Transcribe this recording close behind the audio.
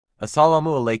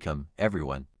Assalamu alaikum,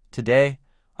 everyone. Today,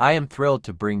 I am thrilled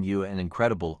to bring you an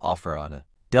incredible offer on a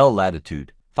Dell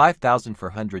Latitude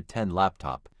 5410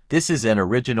 laptop. This is an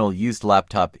original used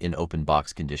laptop in open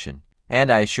box condition,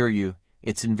 and I assure you,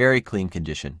 it's in very clean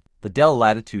condition. The Dell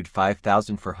Latitude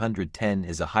 5410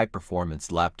 is a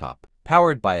high-performance laptop,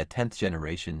 powered by a 10th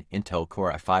generation Intel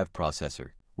Core i5 processor,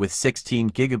 with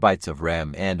 16 gigabytes of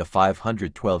RAM and a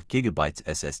 512 gigabytes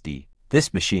SSD.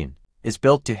 This machine is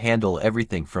built to handle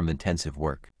everything from intensive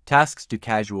work tasks to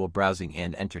casual browsing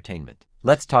and entertainment.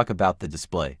 Let's talk about the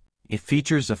display. It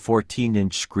features a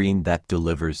 14-inch screen that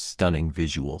delivers stunning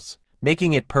visuals,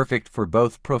 making it perfect for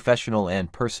both professional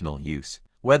and personal use.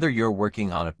 Whether you're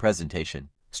working on a presentation,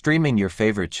 streaming your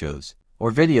favorite shows,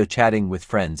 or video chatting with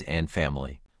friends and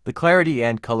family, the clarity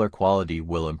and color quality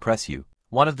will impress you.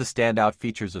 One of the standout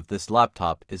features of this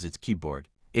laptop is its keyboard.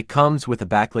 It comes with a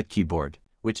backlit keyboard,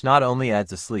 which not only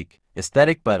adds a sleek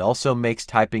aesthetic but also makes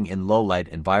typing in low-light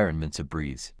environments a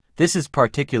breeze. This is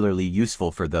particularly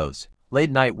useful for those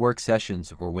late-night work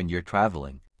sessions or when you're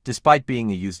traveling. Despite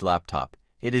being a used laptop,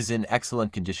 it is in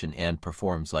excellent condition and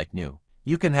performs like new.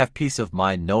 You can have peace of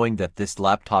mind knowing that this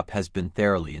laptop has been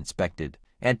thoroughly inspected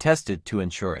and tested to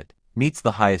ensure it meets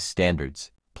the highest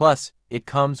standards. Plus, it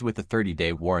comes with a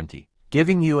 30-day warranty,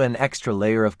 giving you an extra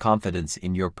layer of confidence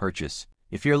in your purchase.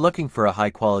 If you're looking for a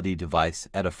high-quality device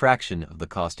at a fraction of the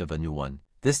cost of a new one,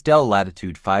 this Dell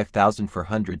Latitude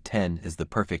 5410 is the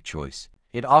perfect choice.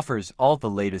 It offers all the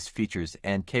latest features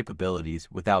and capabilities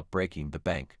without breaking the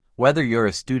bank. Whether you're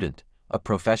a student, a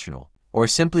professional, or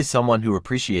simply someone who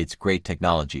appreciates great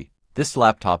technology, this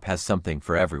laptop has something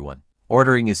for everyone.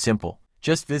 Ordering is simple.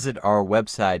 Just visit our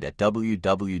website at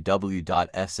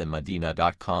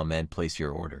www.smmadina.com and place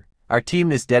your order. Our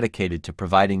team is dedicated to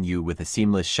providing you with a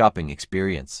seamless shopping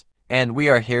experience, and we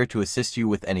are here to assist you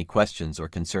with any questions or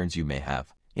concerns you may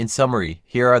have. In summary,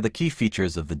 here are the key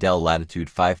features of the Dell Latitude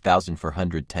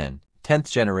 5410,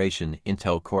 10th generation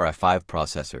Intel Core i5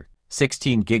 processor,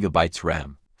 16 gigabytes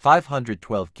RAM,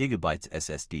 512 gigabytes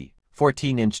SSD,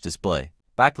 14-inch display,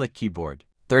 backlit keyboard,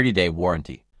 30-day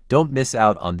warranty. Don't miss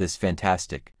out on this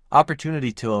fantastic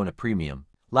opportunity to own a premium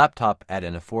laptop at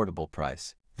an affordable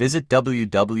price. Visit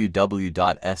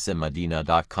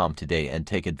www.smmadina.com today and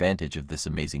take advantage of this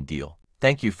amazing deal.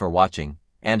 Thank you for watching,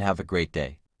 and have a great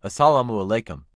day. Assalamu alaikum.